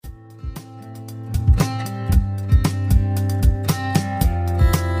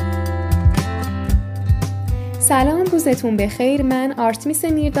سلام، روزتون بخیر. من آرتمیس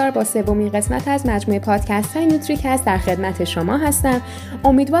میردار با سومین قسمت از مجموعه پادکست های نوتریکست در خدمت شما هستم.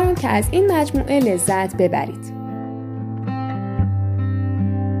 امیدوارم که از این مجموعه لذت ببرید.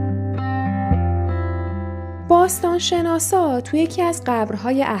 باستانشناسا توی یکی از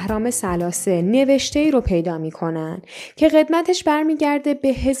قبرهای اهرام ثلاثه نوشته‌ای رو پیدا می‌کنن که قدمتش برمیگرده به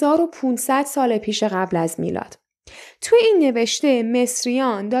 1500 سال پیش قبل از میلاد. توی این نوشته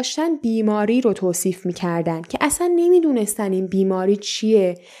مصریان داشتن بیماری رو توصیف می‌کردن که اصلا نمی‌دونستن این بیماری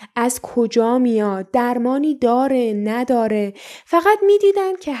چیه، از کجا میاد، درمانی داره، نداره. فقط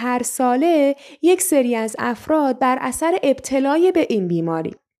می‌دیدن که هر ساله یک سری از افراد بر اثر ابتلای به این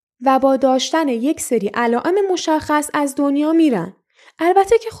بیماری و با داشتن یک سری علائم مشخص از دنیا میرن.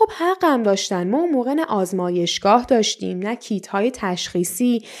 البته که خب حق هم داشتن. ما موقع نه آزمایشگاه داشتیم، نه کیت‌های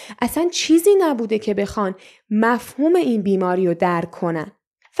تشخیصی، اصلا چیزی نبوده که بخوان مفهوم این بیماری رو درک کنن.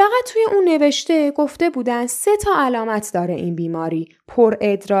 فقط توی اون نوشته گفته بودن 3 علامت داره این بیماری: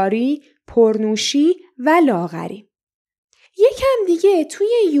 پرادراری، پرنوشی و لاغری. یکم دیگه توی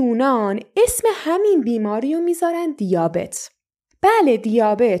یونان اسم همین بیماری رو میذارن دیابت. بله،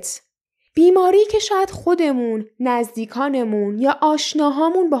 دیابت. بیماری که شاید خودمون، نزدیکانمون یا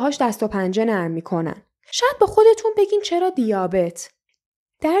آشناهامون باهاش دست و پنجه نرم میکنن. شاید به خودتون بگین چرا دیابت؟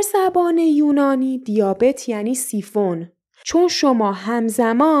 در زبان یونانی دیابت یعنی سیفون، چون شما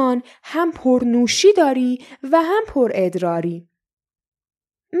همزمان هم پرنوشی داری و هم پرادراری.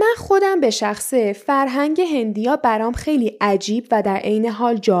 من خودم به شخصه فرهنگ هندیا برام خیلی عجیب و در عین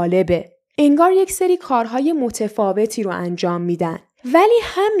حال جالبه. انگار یک سری کارهای متفاوتی رو انجام میدن. ولی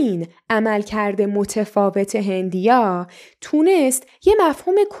همین عملکرد متفاوت هندیا تونست یه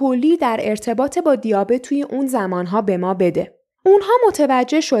مفهوم کلی در ارتباط با دیابت توی اون زمانها به ما بده. اونها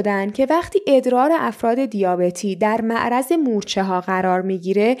متوجه شدن که وقتی ادرار افراد دیابتی در معرض مورچه ها قرار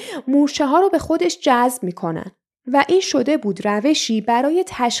میگیره، مورچه ها رو به خودش جذب میکنن و این شده بود روشی برای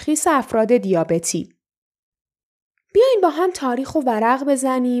تشخیص افراد دیابتی. بیاین با هم تاریخ و ورق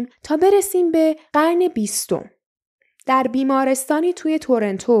بزنیم تا برسیم به قرن 20. در بیمارستانی توی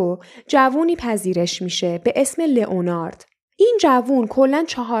تورنتو جوونی پذیرش میشه به اسم لئونارد. این جوون کلاً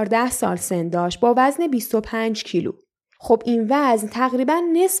 14 سال سن داشت با وزن 25 کیلو. خب این وزن تقریباً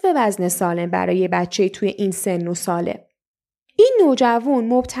نصف وزن سالم برای بچه توی این سن و ساله. این نوجوان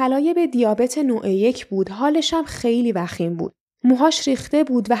مبتلای به دیابت نوع 1 بود، حالش هم خیلی وخیم بود. موهاش ریخته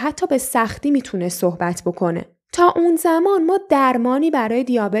بود و حتی به سختی میتونه صحبت بکنه. تا اون زمان ما درمانی برای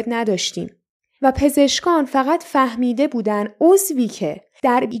دیابت نداشتیم و پزشکان فقط فهمیده بودن عضوی که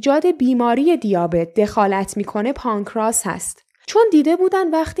در ایجاد بیماری دیابت دخالت میکنه پانکراس هست. چون دیده بودن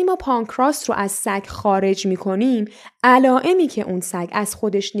وقتی ما پانکراس رو از سگ خارج میکنیم، علائمی که اون سگ از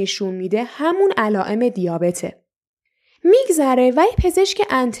خودش نشون میده همون علائم دیابته. میگذره و یه پزشک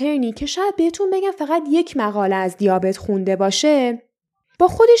انترنی که شاید بهتون بگم فقط 1 مقاله از دیابت خونده باشه، با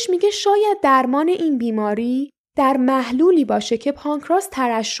خودش میگه شاید درمان این بیماری در محلولی باشه که پانکراس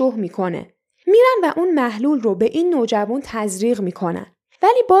ترشح میکنه. میرن و اون محلول رو به این نوجوان تزریق میکنن.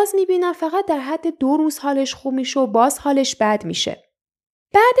 ولی باز میبینن فقط در حد 2 روز حالش خوب میشه و باز حالش بد میشه.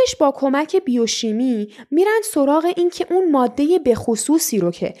 بعدش با کمک بیوشیمی میرن سراغ این که اون ماده به خصوصی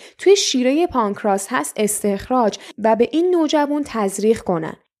رو که توی شیره پانکراس هست استخراج و به این نوجوان تزریق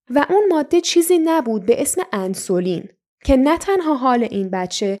کنن. و اون ماده چیزی نبود به اسم انسولین که نه تنها حال این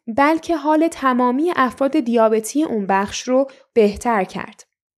بچه بلکه حال تمامی افراد دیابتی اون بخش رو بهتر کرد.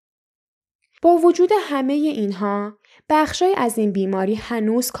 با وجود همه اینها، بخشای از این بیماری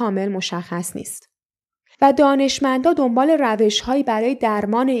هنوز کامل مشخص نیست و دانشمندا دنبال روش‌هایی برای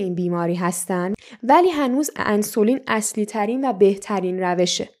درمان این بیماری هستن، ولی هنوز انسولین اصلی ترین و بهترین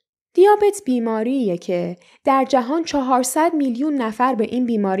روشه. دیابت بیماریه که در جهان 400 میلیون نفر به این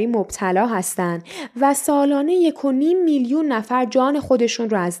بیماری مبتلا هستن و سالانه 1.5 میلیون نفر جان خودشون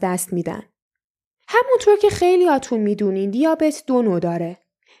رو از دست میدن. همونطور که خیلیاتون میدونین دیابت 2 نوع داره: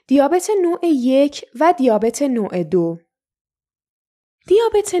 دیابت نوع 1 و دیابت نوع 2.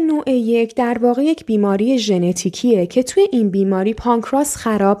 دیابت نوع 1 در واقع یک بیماری ژنتیکیه که توی این بیماری پانکراس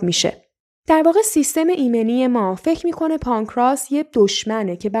خراب میشه. در واقع سیستم ایمنی ما فکر میکنه پانکراس یه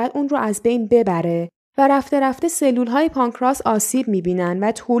دشمنه که بعد اون رو از بین ببره و رفته رفته سلولهای پانکراس آسیب میبینن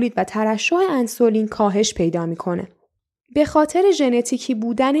و تولید و ترشح انسولین کاهش پیدا میکنه. به خاطر ژنتیکی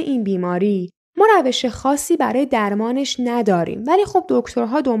بودن این بیماری ما روش خاصی برای درمانش نداریم، ولی خب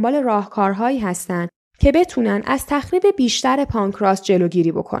دکترها دنبال راهکارهایی هستن که بتونن از تخریب بیشتر پانکراس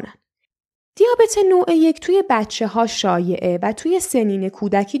جلوگیری بکنن. دیابت نوع 1 توی بچه‌ها شایعه و توی سنین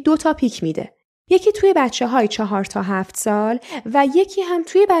کودکی 2 پیک میده. یکی توی بچه‌های 4 تا 7 سال و یکی هم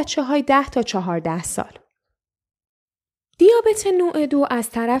توی بچه‌های 10 تا 14 سال. دیابت نوع 2 از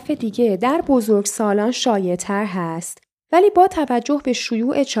طرف دیگه در بزرگسالان شایع‌تر هست، ولی با توجه به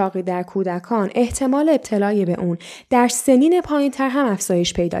شیوع چاقی در کودکان احتمال ابتلای به اون در سنین پایین‌تر هم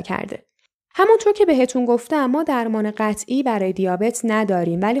افزایش پیدا کرده. همونطور که بهتون گفتم ما درمان قطعی برای دیابت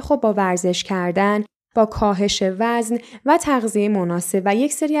نداریم، ولی خب با ورزش کردن، با کاهش وزن و تغذیه مناسب و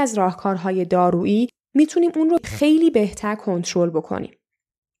یک سری از راهکارهای دارویی میتونیم اون رو خیلی بهتر کنترل بکنیم.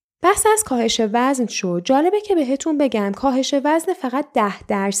 بحث از کاهش وزن شد. جالبه که بهتون بگم کاهش وزن فقط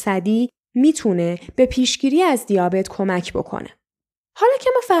 10% میتونه به پیشگیری از دیابت کمک بکنه. حالا که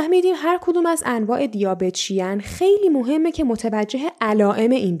ما فهمیدیم هر کدوم از انواع دیابت چیان، خیلی مهمه که متوجه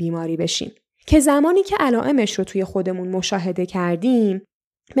علائم این بیماری بشیم که زمانی که علائمش رو توی خودمون مشاهده کردیم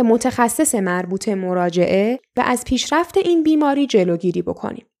به متخصص مربوطه مراجعه و از پیشرفت این بیماری جلوگیری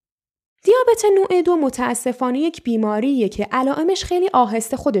بکنیم. دیابت نوع 2 متاسفانه یک بیماریه که علائمش خیلی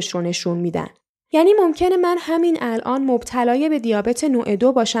آهسته خودش رو نشون میدن. یعنی ممکنه من همین الان مبتلای به دیابت نوع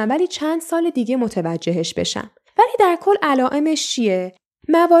 2 باشم ولی چند سال دیگه متوجهش بشم. ولی در کل علائمش چیه؟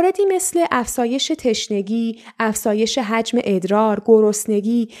 مواردی مثل افزایش تشنگی، افزایش حجم ادرار،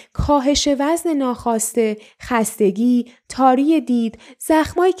 گرسنگی، کاهش وزن ناخواسته، خستگی، تاری دید،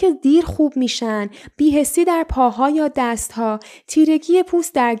 زخمایی که دیر خوب میشن، بی‌حسی در پاها یا دستها، تیرگی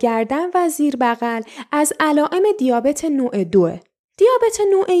پوست در گردن و زیر بغل از علائم دیابت نوع 2. دیابت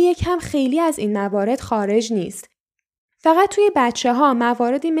نوع 1 هم خیلی از این موارد خارج نیست. فقط توی بچه‌ها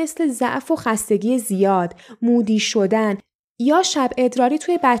مواردی مثل ضعف و خستگی زیاد، مودی شدن یا شب ادراری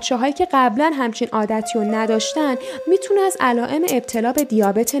توی بچه‌هایی که قبلا همچین عادتی رو نداشتن میتونه از علائم ابتلا به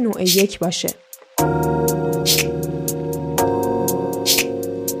دیابت نوع 1 باشه.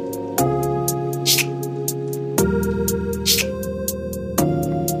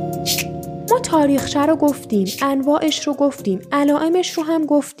 ما تاریخچه رو گفتیم، انواعش رو گفتیم، علائمش رو هم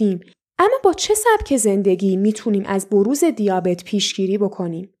گفتیم. اما با چه سبک زندگی میتونیم از بروز دیابت پیشگیری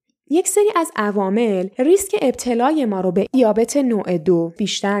بکنیم؟ یک سری از عوامل ریسک ابتلای ما رو به دیابت نوع 2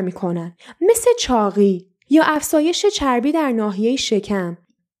 بیشتر میکنن، مثل چاقی یا افزایش چربی در ناحیه شکم.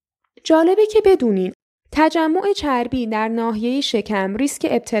 جالبه که بدونین تجمع چربی در ناحیه شکم ریسک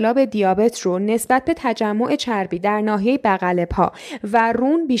ابتلا به دیابت رو نسبت به تجمع چربی در ناحیه بغل پا و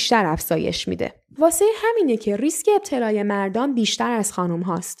رون بیشتر افزایش میده. واسه همینه که ریسک ابتلای مردان بیشتر از خانم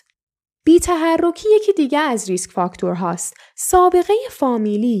هاست. بی‌تحرکی یکی دیگه از ریسک فاکتور هاست. سابقه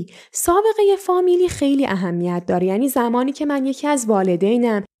فامیلی خیلی اهمیت داره. یعنی زمانی که من یکی از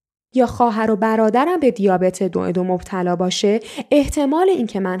والدینم یا خواهر و برادرم به دیابت نوع 2 مبتلا باشه، احتمال این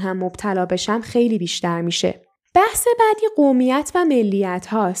که من هم مبتلا بشم خیلی بیشتر میشه. بحث بعدی قومیت و ملیت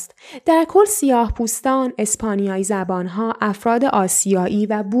هاست. در کل سیاه پوستان، اسپانیایی زبانها، افراد آسیایی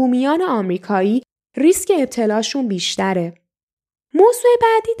و بومیان آمریکایی ریسک ابتلاشون بیشتره. موضوع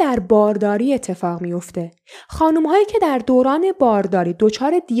بعدی در بارداری اتفاق میفته. خانم‌هایی که در دوران بارداری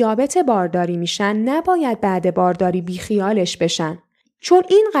دچار دیابت بارداری میشن نباید بعد بارداری بیخیالش بشن، چون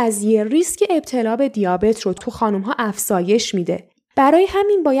این قضیه ریسک ابتلا به دیابت رو تو خانم‌ها افزایش میده. برای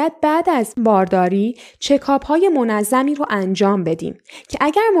همین باید بعد از بارداری چکاپ‌های منظمی رو انجام بدیم که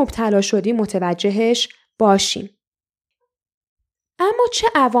اگر مبتلا شدیم متوجهش باشیم. اما چه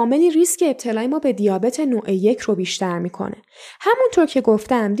عواملی ریسک ابتلای ما به دیابت نوع 1 رو بیشتر میکنه؟ همونطور که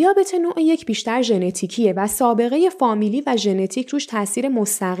گفتم دیابت نوع 1 بیشتر ژنتیکیه و سابقه فامیلی و ژنتیک روش تاثیر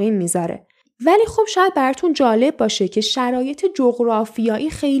مستقیم میذاره. ولی خب شاید براتون جالب باشه که شرایط جغرافیایی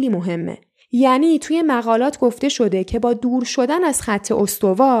خیلی مهمه. یعنی توی مقالات گفته شده که با دور شدن از خط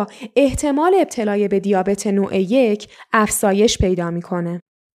استوا احتمال ابتلای به دیابت نوع 1 افزایش پیدا میکنه.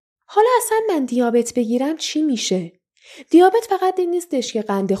 حالا اصلا من دیابت بگیرم چی میشه؟ دیابت فقط این نیستش که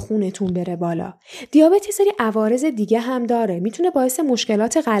قند خونتون بره بالا. دیابت یه سری عوارض دیگه هم داره. میتونه باعث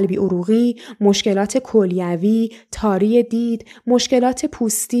مشکلات قلبی عروقی، مشکلات کلیوی، تاری دید، مشکلات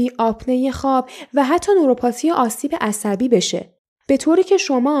پوستی، آپنه خواب و حتی نوروپاتی آسیب عصبی بشه. به طوری که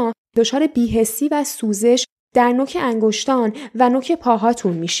شما دچار بی‌حسی و سوزش در نوک انگشتان و نوک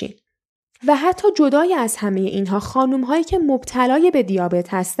پاهاتون میشین. و حتی جدای از همه اینها خانم‌هایی که مبتلای به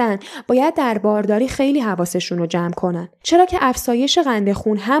دیابت هستن باید در بارداری خیلی حواسشون رو جمع کنن، چرا که افزایش قند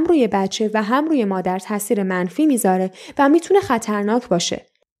خون هم روی بچه و هم روی مادر تاثیر منفی میذاره و میتونه خطرناک باشه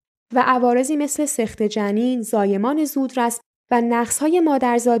و عوارضی مثل سقط جنین، زایمان زودرس و نقص‌های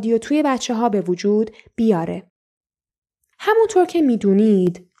مادرزادی رو توی بچه‌ها به وجود بیاره. همونطور که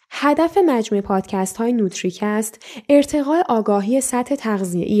میدونید هدف مجموعه پادکست های نوتریکست ارتقاء آگاهی سطح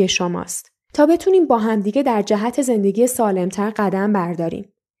تغذیه‌ای شماست تا بتونیم با همدیگه در جهت زندگی سالمتر قدم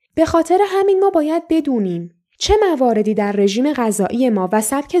برداریم. به خاطر همین ما باید بدونیم چه مواردی در رژیم غذایی ما و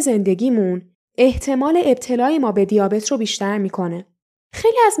سبک زندگیمون احتمال ابتلای ما به دیابت رو بیشتر میکنه.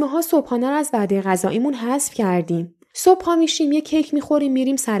 خیلی از ماها صبحانه رو از وعده غذاییمون حذف کردیم. صبح پا میشیم یه کیک میخوریم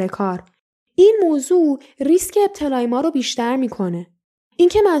میریم سر کار. این موضوع ریسک ابتلای ما رو بیشتر میکنه.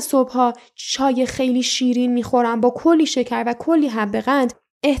 اینکه من صبحها چای خیلی شیرین میخورم با کلی شکر و کلی حب قند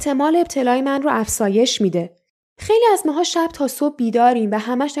احتمال ابتلای من رو افزایش میده. خیلی از ماها شب تا صبح بیداریم و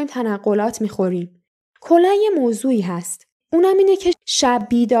همش داریم تنقلات میخوریم. کلا یه موضوعی هست. اونم اینه که شب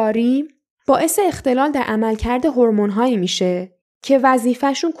بیداری باعث اختلال در عملکرد هورمون‌هایی میشه که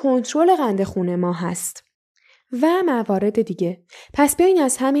وظیفه‌شون کنترل قند خون ما هست و موارد دیگه. پس بیاین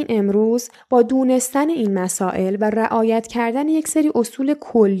از همین امروز با دونستن این مسائل و رعایت کردن یک سری اصول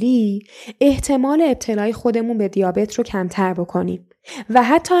کلی احتمال ابتلای خودمون به دیابت رو کمتر بکنیم و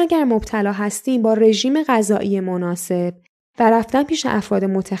حتی اگر مبتلا هستیم با رژیم غذایی مناسب و رفتن پیش افراد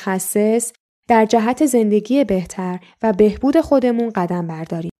متخصص در جهت زندگی بهتر و بهبود خودمون قدم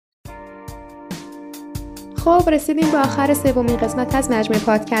برداریم. خب رسیدیم به آخر سومین قسمت از مجموعه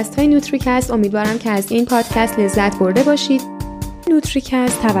پادکست های نوتریکست. امیدوارم که از این پادکست لذت برده باشید.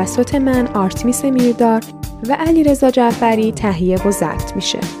 نوتریکست توسط من آرتمیس میردار و علیرضا جعفری تهیه و ضبط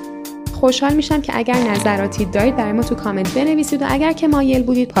میشه. خوشحال میشم که اگر نظراتی دارید برای ما تو کامنت بنویسید و اگر که مایل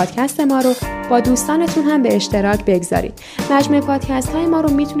بودید پادکست ما رو با دوستانتون هم به اشتراک بگذارید. مجموعه پادکست های ما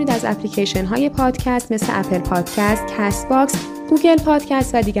رو میتونید از اپلیکیشن های پادکست مثل اپل پادکست، کست باکس، گوگل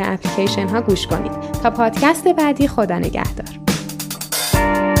پادکست و دیگر اپلیکیشن ها گوش کنید. تا پادکست بعدی خدا نگهدار.